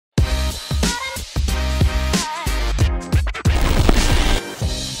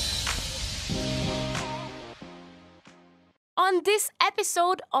In this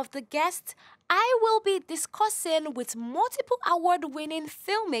episode of The Guest, I will be discussing with multiple award-winning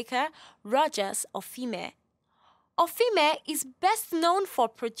filmmaker Rogers Ofime. Ofime is best known for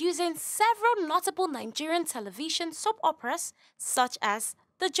producing several notable Nigerian television soap operas such as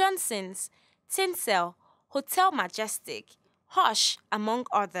The Johnsons, Tinsel, Hotel Majestic, Hush, among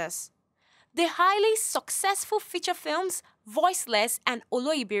others. The highly successful feature films Voiceless and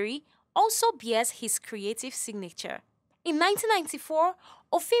Oloibiri also bears his creative signature. In 1994,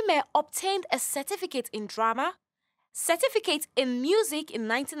 Ofime obtained a certificate in drama, certificate in music in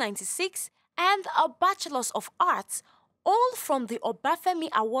 1996, and a Bachelor's of Arts, all from the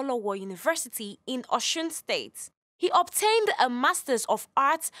Obafemi Awolowo University in Osun State. He obtained a Master's of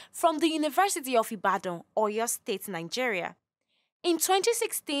Arts from the University of Ibadan, Oyo State, Nigeria. In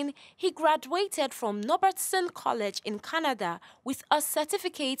 2016, he graduated from Norbertson College in Canada with a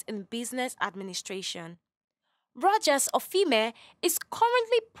certificate in business administration. Rogers Ofime is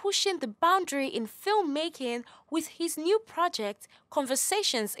currently pushing the boundary in filmmaking with his new project,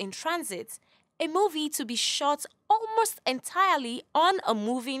 Conversations in Transit, a movie to be shot almost entirely on a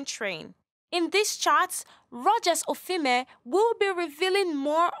moving train. In this chart, Rogers Ofime will be revealing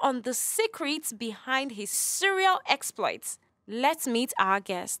more on the secrets behind his serial exploits. Let's meet our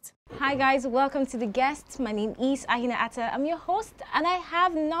guest. Hi guys, welcome to The Guest. My name is Ahina Atta. I'm your host and I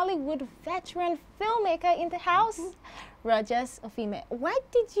have Nollywood veteran filmmaker in the house, Rogers Ofime. Why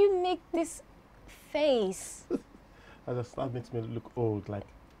did you make this face? That makes me look old, like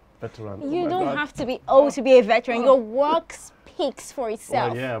veteran. You don't have to be old to be a veteran. Your work speaks for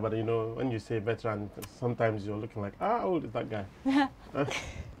itself. Well, yeah, but you know, when you say veteran, sometimes you're looking like, how old is that guy?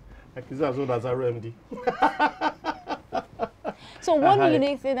 Like, he's as old as RMD. So one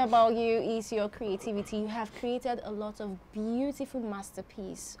unique thing about you is your creativity. You have created a lot of beautiful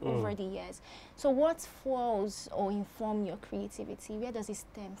masterpieces over the years. So what fuels or inform your creativity? Where does it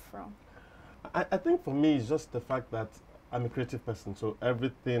stem from? I think for me, it's just the fact that I'm a creative person. So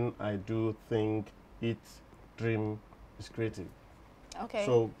everything I do, think, eat, dream is creative. Okay.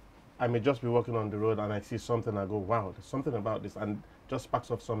 So I may just be walking on the road and I see something, I go, wow, there's something about this, and just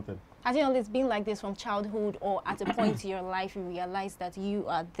sparks off something. Has it always been like this from childhood, or at a point in your life you realize that you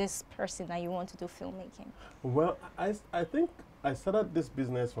are this person and you want to do filmmaking? Well, I think I started this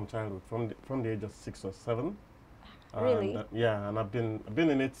business from childhood, from the age of 6 or 7. Really? Yeah, and I've been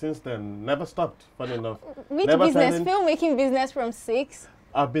in it since then. Never stopped. Funny enough. Which Never business? Filmmaking business from 6?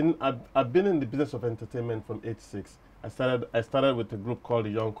 I've been in the business of entertainment from age 6. I started with a group called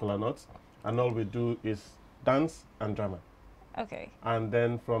the Young Colonauts, and all we do is dance and drama. Okay. And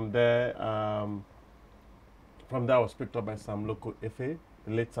then from there I was picked up by Sam Loco Efe,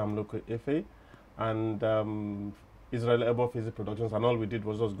 the late Sam Loco Efe, and Israel Ebo Physics Productions, and all we did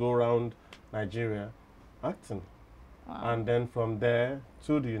was just go around Nigeria acting. Wow. And then from there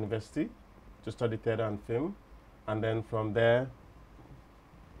to the university to study theater and film, and then from there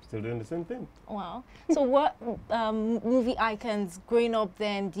still doing the same thing. Wow. So what movie icons growing up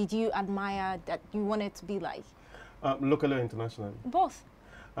then did you admire that you wanted to be like? Locally or internationally? Both.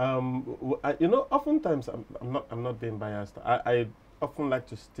 You know, oftentimes I'm not being biased. I often like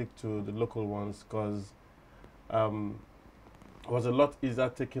to stick to the local ones because it was a lot easier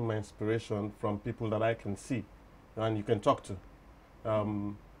taking my inspiration from people that I can see and you can talk to.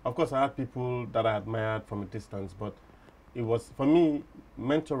 Of course, I had people that I admired from a distance, but it was, for me,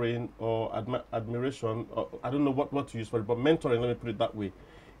 mentoring or admiration, or I don't know what to use for it, but mentoring, let me put it that way,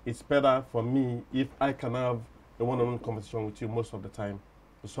 it's better for me if I can have a one-on-one conversation with you most of the time,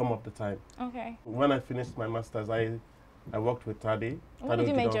 some of the time. Okay. When I finished my master's, I worked with Tade. What did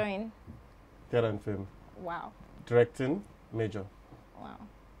you major in? Theater and film. Wow. Directing, major.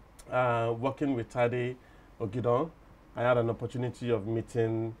 Wow. Working with Tade Ogidon, I had an opportunity of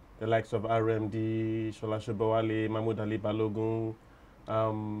meeting the likes of RMD, Shola Shobowale, Mahmoud Ali Balogun, a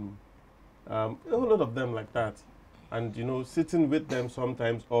whole lot of them like that. And you know, sitting with them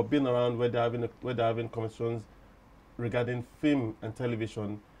sometimes or being around where they're having conversations regarding film and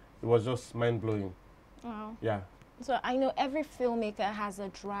television, it was just mind-blowing. Wow. Yeah. So I know every filmmaker has a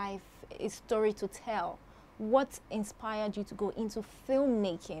drive, a story to tell. What inspired you to go into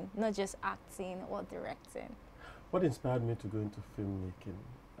filmmaking, not just acting or directing? What inspired me to go into filmmaking?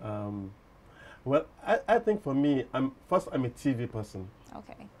 Well, I think for me, I'm a TV person.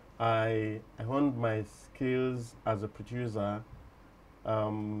 Okay. I honed my skills as a producer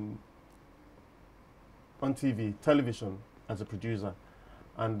on television as a producer,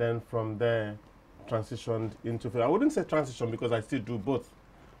 and then from there transitioned into film. I wouldn't say transition because I still do both.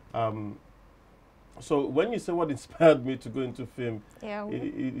 So when you say what inspired me to go into film, Yeah.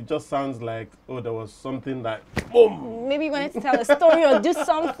 it just sounds like, oh, there was something that, boom. Maybe you wanted to tell a story or do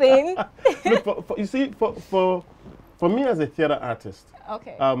something. Look, you see, for me as a theater artist,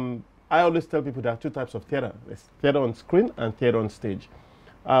 Okay. I always tell people there are two types of theater. There's theater on screen and theater on stage.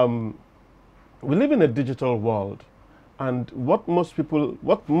 We live in a digital world, and what most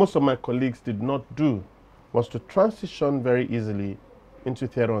of my colleagues did not do was to transition very easily into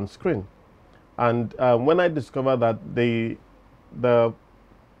theater on screen. And when I discovered that the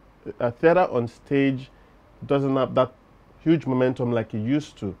theater on stage doesn't have that huge momentum like it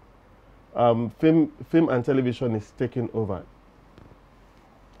used to, film and television is taking over.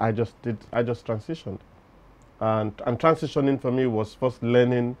 I just transitioned, and transitioning for me was first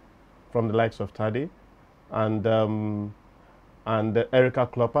learning from the likes of Tade and Erica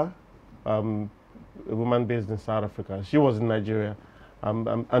Klopper, a woman based in South Africa. She was in Nigeria.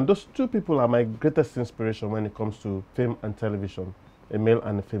 And those two people are my greatest inspiration when it comes to film and television, a male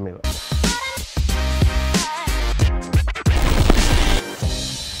and a female.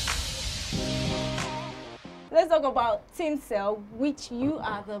 Let's talk about Tinsel, which you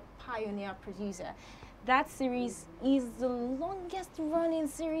are the pioneer producer. That series is the longest running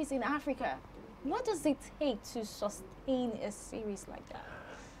series in Africa. What does it take to sustain a series like that?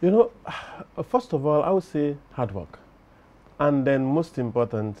 You know, first of all, I would say hard work. And then most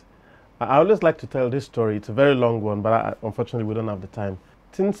important, I always like to tell this story. It's a very long one, but unfortunately we don't have the time.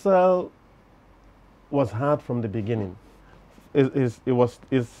 Tinsel was hard from the beginning. It's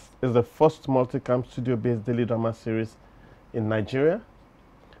the first multi-cam studio-based daily drama series in Nigeria.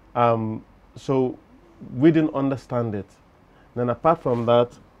 So we didn't understand it. Then apart from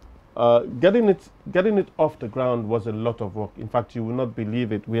that, getting it off the ground was a lot of work. In fact, you will not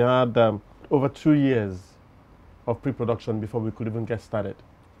believe it. We had over 2 years of pre-production before we could even get started.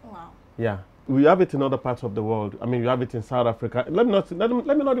 Wow. Yeah. We have it in other parts of the world. I mean, we have it in South Africa. Let me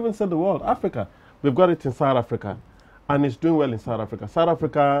not even say the world, Africa. We've got it in South Africa. And it's doing well in South Africa. South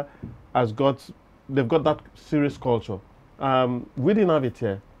Africa they've got that serious culture. We didn't have it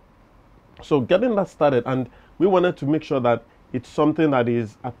here. So getting that started, and we wanted to make sure that it's something that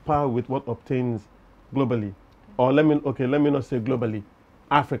is at par with what obtains globally. Or let me not say globally,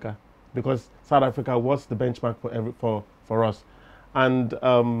 Africa. Because South Africa was the benchmark for us. And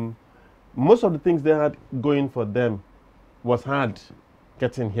most of the things they had going for them was hard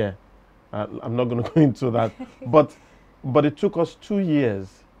getting here. I'm not going to go into that. But it took us 2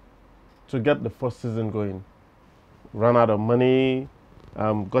 years to get the first season going. Ran out of money,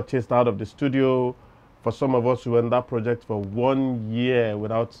 got chased out of the studio. For some of us, we were in that project for 1 year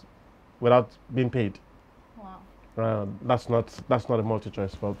without being paid. That's not a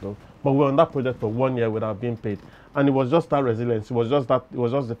multi-choice fault though. But we were on that project for 1 year without being paid, and it was just that resilience. It was just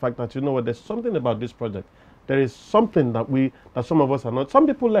the fact that, you know what, there's something about this project. There is something that some of us are not. Some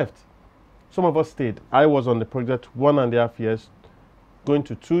people left, some of us stayed. I was on the project 1.5 years, going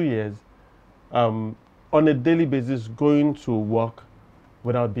to 2 years, on a daily basis, going to work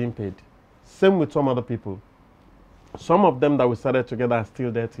without being paid. Same with some other people. Some of them that we started together are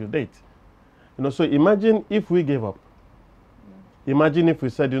still there till date. You know, so imagine if we gave up. Imagine if we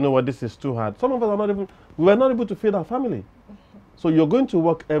said, you know what, this is too hard. Some of us we were not able to feed our family. So you're going to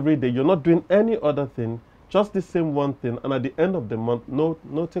work every day. You're not doing any other thing, just the same one thing. And at the end of the month, no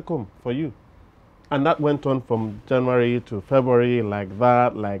take home for you. And that went on from January to February, like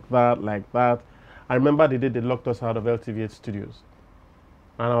that. I remember the day they locked us out of LTV8 studios.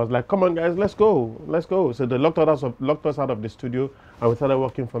 And I was like, come on guys, let's go. So they locked us out of the studio, and we started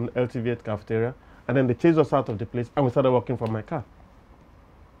working from the LTV8 cafeteria. And then they chased us out of the place, and we started working from my car.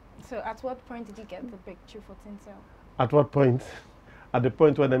 So at what point did you get the breakthrough for Tinsel? At what point? At the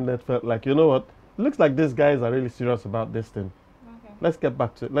point when they felt like, you know what, looks like these guys are really serious about this thing. Okay. Let's get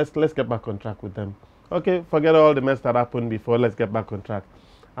back on track with them. Okay, forget all the mess that happened before, let's get back on track.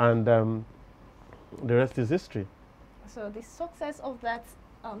 And the rest is history. So the success of that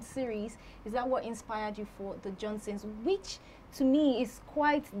series, is that what inspired you for The Johnsons, which to me is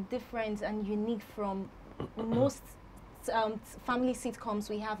quite different and unique from most family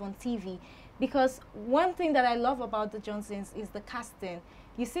sitcoms we have on TV? Because one thing that I love about The Johnsons is the casting.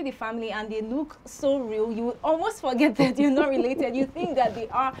 You see the family and they look so real, you almost forget that you're not related. You think that they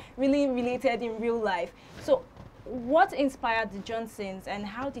are really related in real life. So what inspired The Johnsons and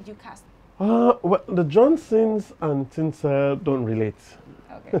how did you cast? Well, The Johnsons and Tinsel don't relate.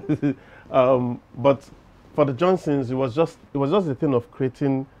 Okay. But for The Johnsons, it was just a thing of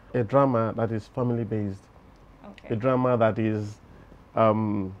creating a drama that is family based. Okay. A drama that is a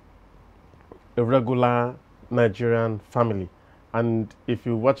regular Nigerian family. And if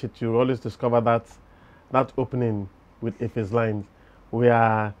you watch it, you always discover that opening with Ife's lines, we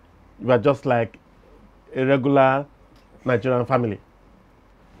are just like a regular Nigerian family.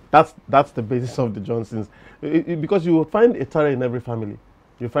 That's the basis of the Johnsons, because you will find a Tara in every family.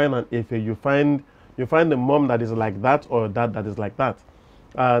 You find an Ife, you find a mom that is like that, or a dad that is like that,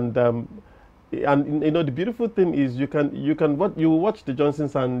 and you know, the beautiful thing is you watch the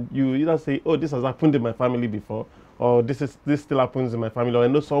Johnsons and you either say, oh, this has happened in my family before, or this still happens in my family, or I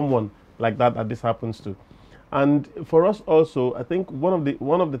know someone like that this happens to. And for us also, I think one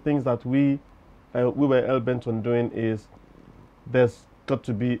of the things that we were hell bent on doing is there's got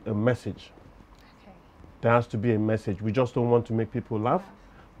to be a message. Okay. There has to be a message. We just don't want to make people laugh.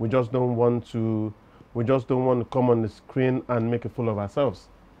 We just don't want to come on the screen and make a fool of ourselves.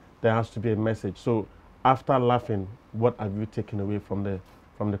 There has to be a message. So after laughing, what have you taken away from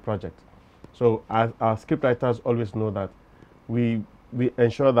the project? So our script writers always know that we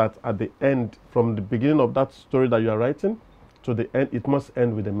ensure that at the end, from the beginning of that story that you are writing to the end, it must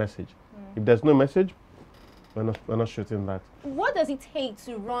end with a message. If there's no message, we're not shooting that. What does it take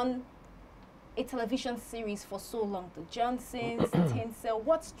to run a television series for so long? The Johnsons, Tinsel,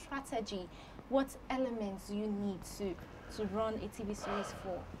 what strategy, what elements do you need to run a TV series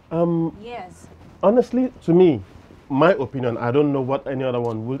for? Yes. Honestly, to me, my opinion, I don't know what any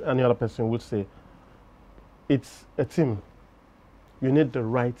other person would say. It's a team. You need the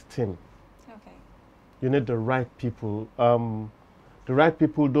right team. Okay. You need the right people. The right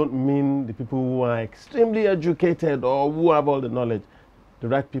people don't mean the people who are extremely educated or who have all the knowledge. The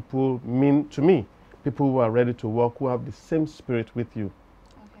right people mean, to me, people who are ready to work, who have the same spirit with you.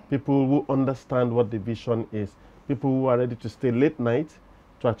 Okay. People who understand what the vision is. People who are ready to stay late night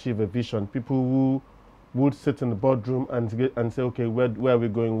to achieve a vision. People who would sit in the boardroom and say, okay, where are we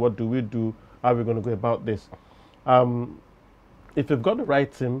going? What do we do? How are we going to go about this? If you've got the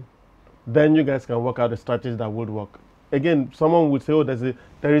right team, then you guys can work out a strategy that would work. Again, someone would say, oh,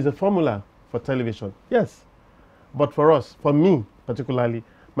 there is a formula for television. Yes. But for us, for me particularly,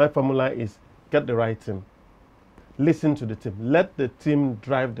 my formula is get the right team. Listen to the team. Let the team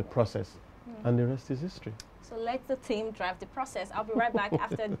drive the process. And the rest is history. So let the team drive the process. I'll be right back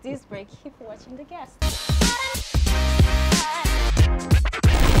after this break. Keep watching The Guest.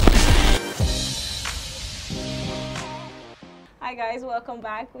 Hi guys, welcome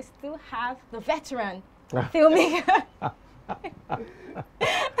back. We still have the veteran filmmaker,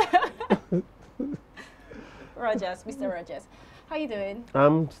 Rogers, Mr. Rogers. How you doing?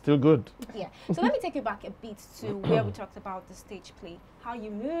 I'm still good. Yeah. So let me take you back a bit to where we talked about the stage play, how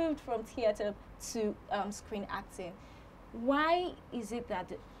you moved from theater to screen acting. Why is it that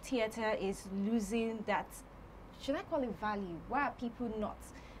the theater is losing that, should I call it value? Why are people not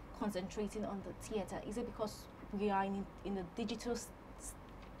concentrating on the theater? Is it because we are in the digital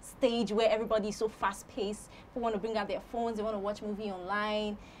stage where everybody is so fast-paced? People want to bring out their phones, they want to watch movie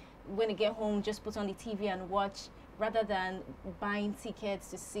online. When they get home, just put on the TV and watch, rather than buying tickets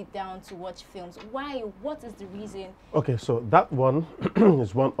to sit down to watch films. Why? What is the reason? Okay, so that one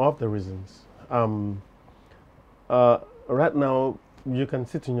is one of the reasons. Right now, you can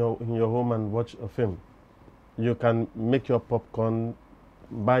sit in your home and watch a film. You can make your popcorn,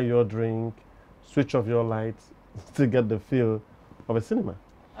 buy your drink, switch off your lights to get the feel of a cinema.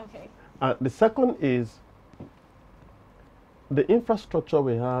 Okay. The second is the infrastructure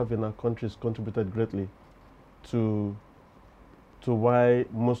we have in our country has contributed greatly to why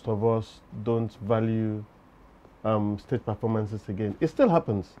most of us don't value stage performances again. It still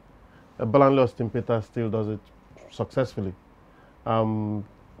happens. Balanle Austin Peter still does it successfully.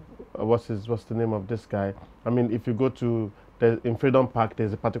 What's the name of this guy? I mean, if you go to in Freedom Park,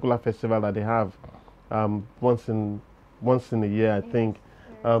 there's a particular festival that they have once in a year, I think.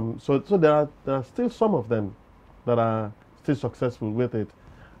 So there are still some of them that are still successful with it,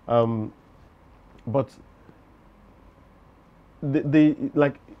 but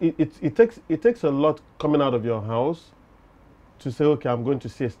it takes a lot coming out of your house to say, okay, I'm going to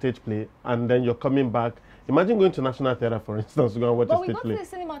see a stage play, and then you're coming back. Imagine going to National Theatre, for instance, to go and watch a stage play. But we go to the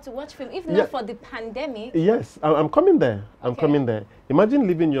cinema to watch film, if not for the pandemic. Yes, I'm coming there. I'm coming there. Imagine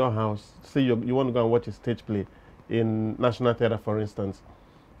leaving your house. Say you want to go and watch a stage play in National Theatre, for instance.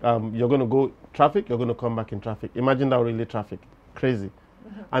 You're going to go traffic. You're going to come back in traffic. Imagine that really traffic, crazy.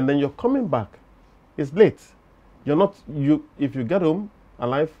 And then you're coming back. It's late. You're not if you get home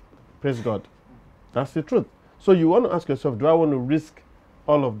alive, praise God. That's the truth. So you want to ask yourself, do I want to risk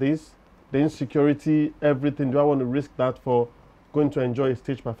all of this, the insecurity, everything? Do I want to risk that for going to enjoy a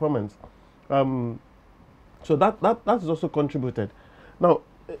stage performance? So that has also contributed. Now,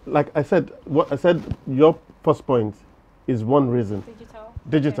 like I said, your first point is one reason. Digital.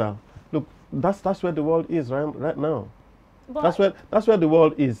 Digital. Okay. Look, that's where the world is right now. But That's where the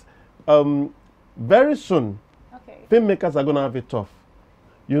world is. Very soon, okay. filmmakers are going to have it tough.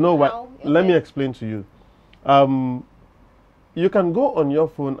 You know what? How? Let me Okay. explain to you. You can go on your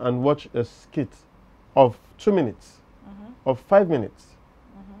phone and watch a skit of 2 minutes, of 5 minutes.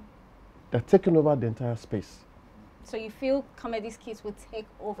 They're taking over the entire space. So you feel comedy skits would take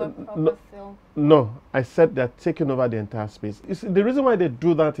over proper no. film? No, I said they're taking over the entire space. You see, the reason why they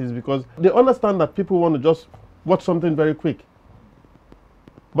do that is because they understand that people want to just watch something very quick.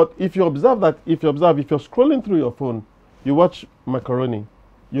 But if you observe, if you're scrolling through your phone, you watch Macaroni,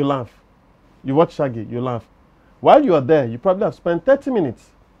 you laugh. You watch Shaggy, you laugh. While you are there, you probably have spent 30 minutes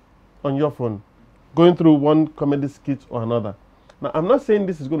on your phone, going through one comedy skit or another. Now, I'm not saying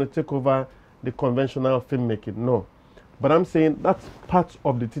this is going to take over the conventional filmmaking, no. But I'm saying that's part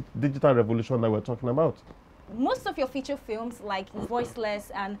of the digital revolution that we're talking about. Most of your feature films, like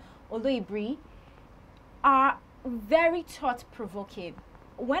Voiceless and Oloibri, are very thought-provoking.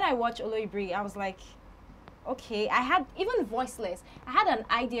 When I watched Oloibri, I was like, okay, I had, even Voiceless, I had an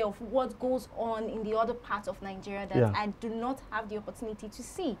idea of what goes on in the other parts of Nigeria that I do not have the opportunity to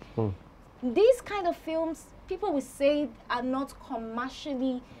see. These kind of films, people will say, are not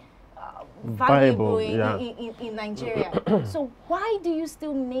commercially valuable in Nigeria. So why do you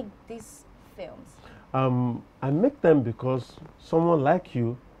still make these films? I make them because someone like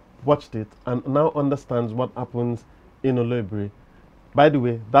you watched it and now understands what happens in Oloibri. By the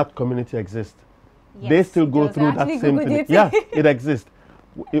way, that community exists. Yes, they still go through that same thing. Yeah, it exists.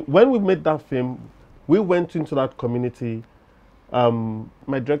 When we made that film, we went into that community.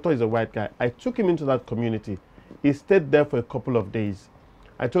 My director is a white guy. I took him into that community. He stayed there for a couple of days.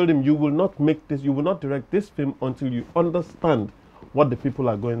 I told him, you will not make this, you will not direct this film until you understand what the people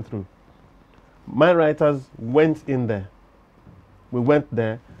are going through. My writers went in there. We went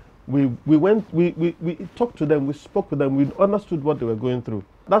there. We talked to them, we spoke with them, we understood what they were going through.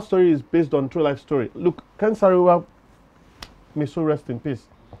 That story is based on true life story. Look, Ken Sariwa, may so rest in peace,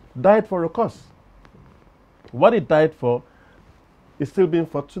 died for a cause. What he died for is still being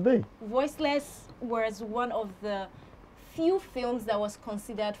fought today. Voiceless was one of the few films that was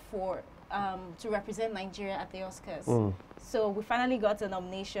considered for to represent Nigeria at the Oscars. So we finally got a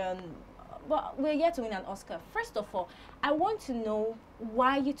nomination, but we're yet to win an Oscar. First of all, I want to know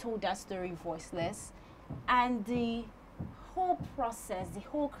why you told that story, Voiceless, and the whole process, the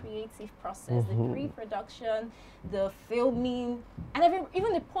whole creative process, the pre-production, the filming, and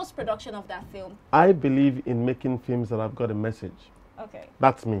even the post-production of that film. I believe in making films that have got a message. Okay.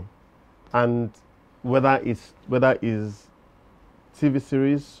 That's me. And whether it's TV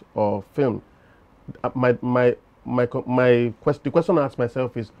series or film, the question I ask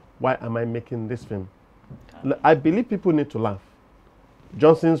myself is, why am I making this film? Okay. I believe people need to laugh.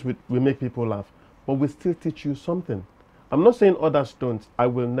 Johnson's we make people laugh, but we still teach you something. I'm not saying others don't. I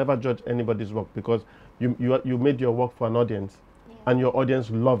will never judge anybody's work because you made your work for an audience, and your audience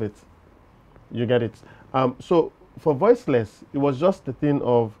love it. You get it. So for Voiceless, it was just the thing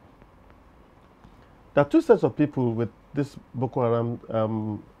of there are two sets of people with this Boko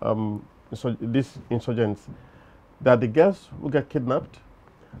Haram, these insurgents. There are the girls who get kidnapped,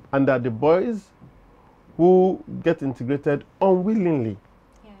 and there are the boys who get integrated unwillingly.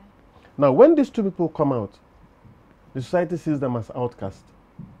 Yeah. Now, when these two people come out, the society sees them as outcasts.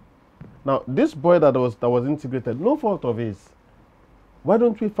 Now, this boy that was integrated, no fault of his. Why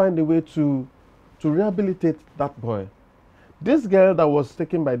don't we find a way to rehabilitate that boy? This girl that was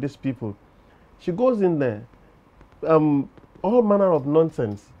taken by these people, she goes in there, all manner of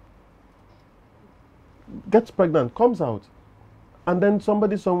nonsense, gets pregnant, comes out, and then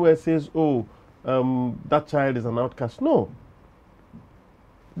somebody somewhere says, oh, that child is an outcast. No.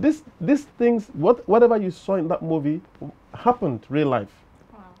 These things, whatever you saw in that movie happened real life.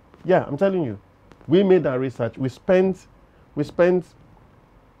 Wow. Yeah, I'm telling you. We made our research. We spent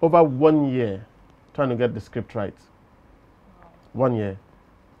over 1 year trying to get the script right. Wow. 1 year.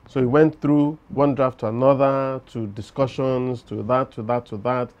 So we went through one draft to another, to discussions, to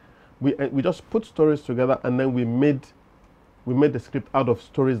that. We just put stories together, and then we made the script out of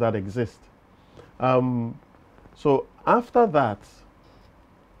stories that exist. So after that,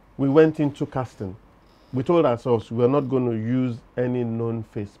 we went into casting. We told ourselves we're not going to use any known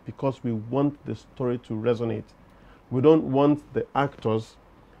face because we want the story to resonate. We don't want the actors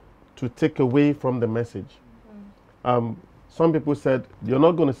to take away from the message. Some people said, you're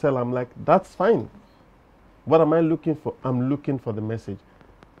not going to sell. I'm like, that's fine. What am I looking for? I'm looking for the message.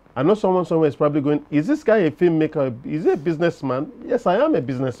 I know someone somewhere is probably going, is this guy a filmmaker? Is he a businessman? Yes, I am a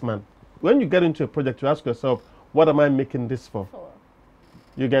businessman. When you get into a project, you ask yourself, what am I making this for?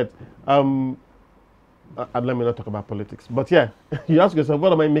 You get, let me not talk about politics, but yeah, you ask yourself,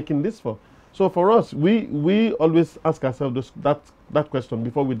 what am I making this for? So for us, we always ask ourselves that question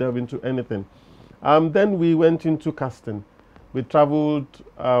before we delve into anything. Then we went into casting. We traveled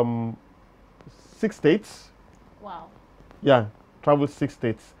 6 states. Wow. Yeah, traveled 6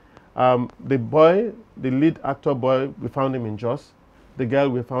 states. The lead actor boy, we found him in Jos. The girl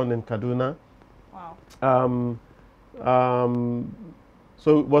we found in Kaduna. Wow.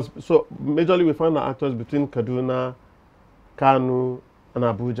 So majorly we found the actors between Kaduna, Kanu, and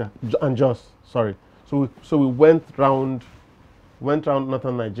Abuja, and Jos. Sorry. So we went round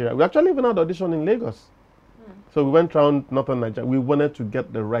northern Nigeria. We actually even had audition in Lagos. So we went round northern Nigeria. We wanted to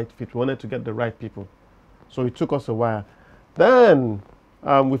get the right fit. We wanted to get the right people. So it took us a while. Then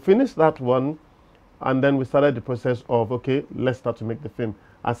we finished that one, and then we started the process of, okay, let's start to make the film.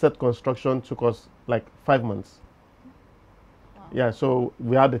 Our set construction took us like 5 months. Wow. Yeah, so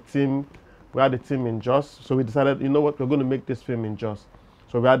we had a team in Jos. So we decided, you know what, we're going to make this film in Jos.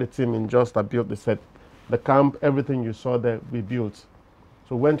 So we had a team in Jos that built the set. The camp, everything you saw there, we built.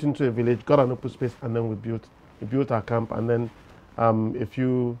 So we went into a village, got an open space, and then we built our camp. And then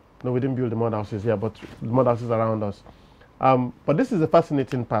we didn't build the mud houses here, but the mud houses around us. But this is the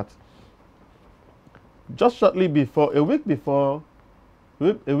fascinating part. Just shortly before, a week before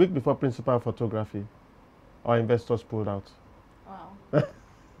principal photography, our investors pulled out. Wow.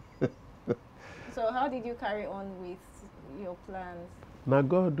 So how did you carry on with your plans? Na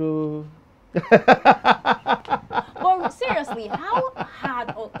God, oh. But seriously, how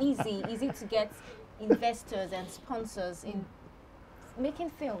hard or easy is it to get investors and sponsors in making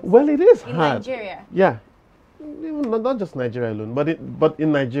films? Well, it is in hard. Nigeria. Yeah, even not just Nigeria alone, but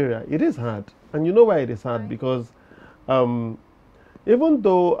in Nigeria, it is hard. And you know why it is hard? Right. Because even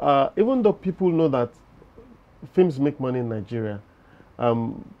though people know that films make money in Nigeria,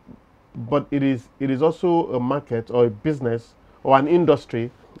 but it is also a market or a business or an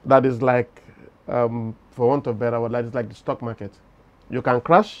industry that is like, for want of better word, it's like the stock market. You can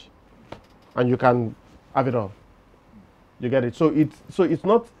crash, and you can have it all. You get it? So it's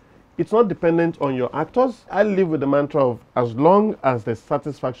not dependent on your actors. I live with the mantra of, as long as there's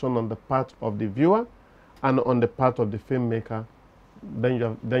satisfaction on the part of the viewer and on the part of the filmmaker, then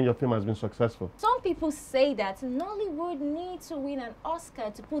your film has been successful. Some people say that Nollywood needs to win an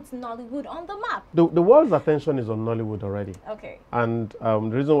Oscar to put Nollywood on the map. The world's attention is on Nollywood already. Okay. And the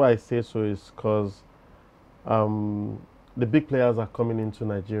reason why I say so is because the big players are coming into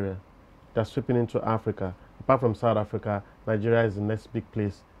Nigeria. They're sweeping into Africa. Apart from South Africa, Nigeria is the next big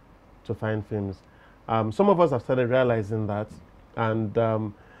place to find films. Some of us have started realizing that,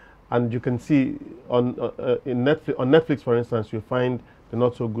 and you can see on Netflix, for instance, you find the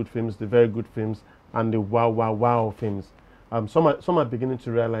not so good films, the very good films, and the wow films. Some are beginning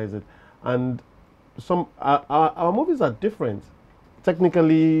to realize it, and some our movies are different,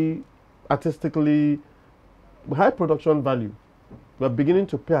 technically, artistically, high production value. We're beginning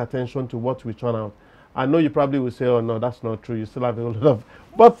to pay attention to what we churn out. I know you probably will say, "Oh no, that's not true. You still have a lot of,"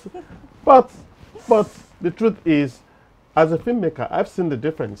 but the truth is, as a filmmaker, I've seen the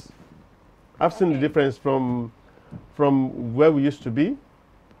difference. I've seen the difference from where we used to be,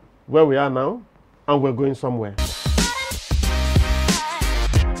 where we are now, and we're going somewhere.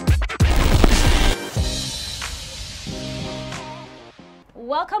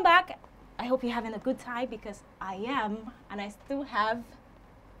 Welcome back. I hope you're having a good time, because I am, and I still have.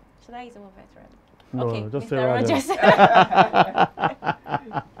 Should I use a veteran? No, okay, just Mr. say Rogers.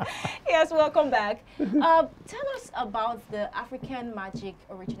 Yes, welcome back. Tell us about the African Magic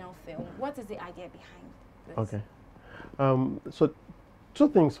original film. What is the idea behind this? Okay. So 2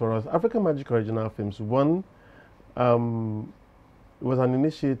 things for us. African Magic original films. One, it was an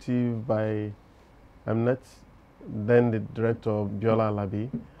initiative by Mnet, then the director Biola Alabi,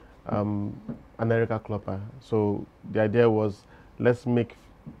 and Erica Klopper. So the idea was, let's make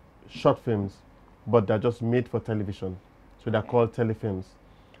short films, but they're just made for television. So they're called telefilms.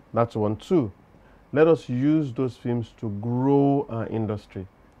 That's 1. 2, let us use those films to grow our industry,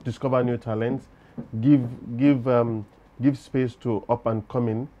 discover new talents, give space to up and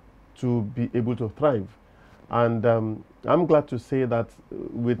coming to be able to thrive. And I'm glad to say that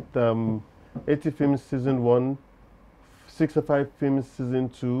with 80 films season 1, 65 films season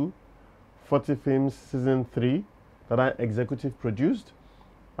 2, 40 films season 3 that I executive produced,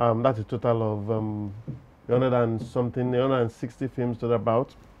 that's a total of 160 films to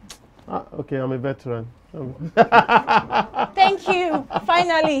about. Okay, I'm a veteran. Thank you.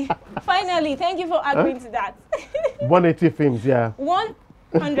 Finally, thank you for agreeing to that. 180 films, yeah.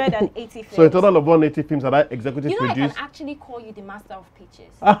 180 films. So a total of 180 films that I executive You know, produced. I can actually call you the master of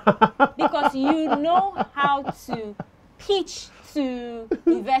pitches. Because you know how to pitch to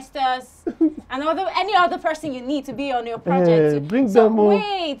investors and any other person you need to be on your project. Bring so them on.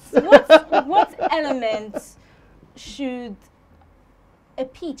 wait, what elements should a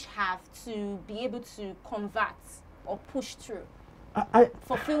pitch have to be able to convert or push through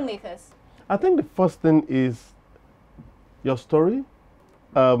for filmmakers? I think the first thing is your story,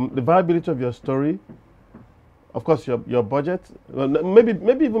 the viability of your story. Of course, your budget. Well,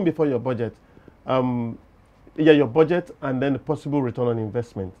 maybe even before your budget. Yeah, your budget and then the possible return on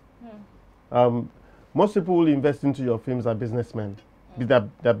investment. Most people will invest into your films are businessmen.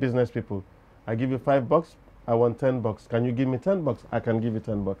 They're business people. I give you $5, I want $10. Can you give me $10? I can give you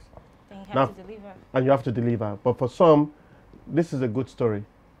 $10. Then you have to deliver. And you have to deliver. But for some, this is a good story.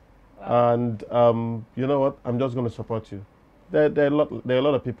 Wow. And you know what? I'm just going to support you. There are a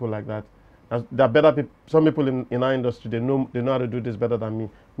lot of people like that. There are better people. Some people in our industry, they know how to do this better than me.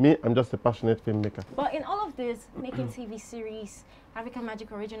 Me, I'm just a passionate filmmaker. But in all of this, making TV series, African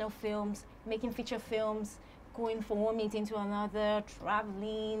Magic original films, making feature films, going from one meeting to another,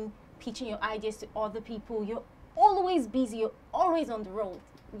 traveling, pitching your ideas to other people, you're always busy, you're always on the road.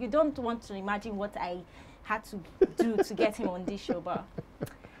 You don't want to imagine what I had to do to get him on this show, but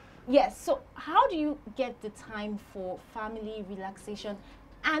yes, so how do you get the time for family relaxation,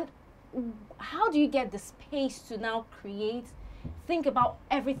 and how do you get the space to now create, think about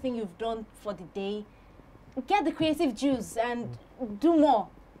everything you've done for the day, get the creative juice and do more,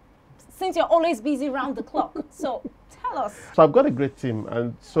 since you're always busy around the clock? So tell us. So I've got a great team,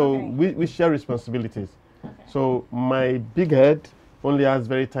 and so we share responsibilities. Okay. So my big head only has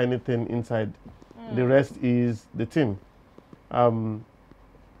very tiny thing inside. The rest is the team.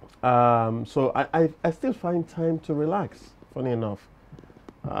 So I still find time to relax, funny enough.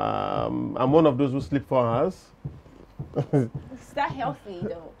 I'm one of those who sleep 4 hours. Is that healthy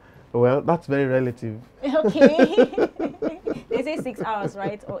though? Well, that's very relative. Okay. They say 6 hours,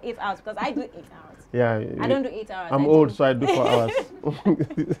 right? Or 8 hours, because I do 8 hours. Yeah. I don't do 8 hours. I'm old, so I do 4 hours.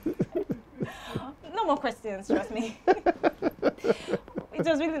 No more questions, trust me. It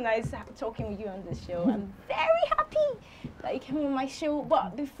was really nice talking with you on this show. I'm very happy that you came on my show.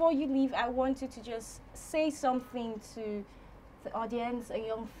 But before you leave, I want you to just say something to the audience, a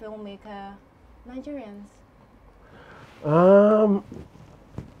young filmmaker, Nigerians.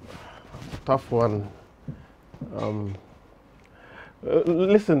 Tough one.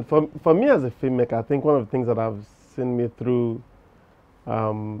 Listen, for me as a filmmaker, I think one of the things that have seen me through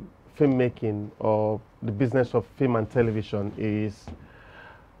filmmaking or the business of film and television is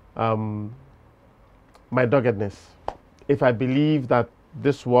my doggedness. If I believe that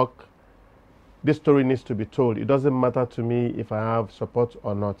this story needs to be told, it doesn't matter to me if I have support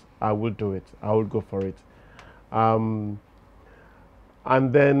or not, I will do it. I will go for it. And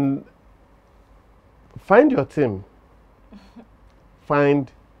then find your team.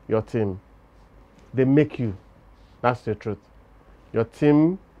 Find your team. They make you. That's the truth. Your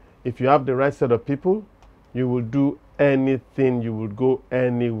team, if you have the right set of people, you will do anything, you will go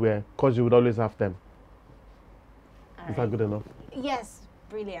anywhere, because you would always have them. Is that good enough? Yes,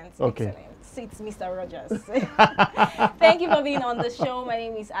 brilliant. Okay. Excellent. It's Mr. Rogers. Thank you for being on the show. My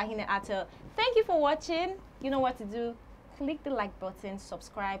name is Ahine Ato. Thank you for watching. You know what to do. Click the like button,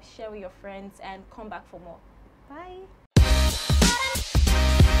 subscribe, share with your friends, and come back for more. Bye.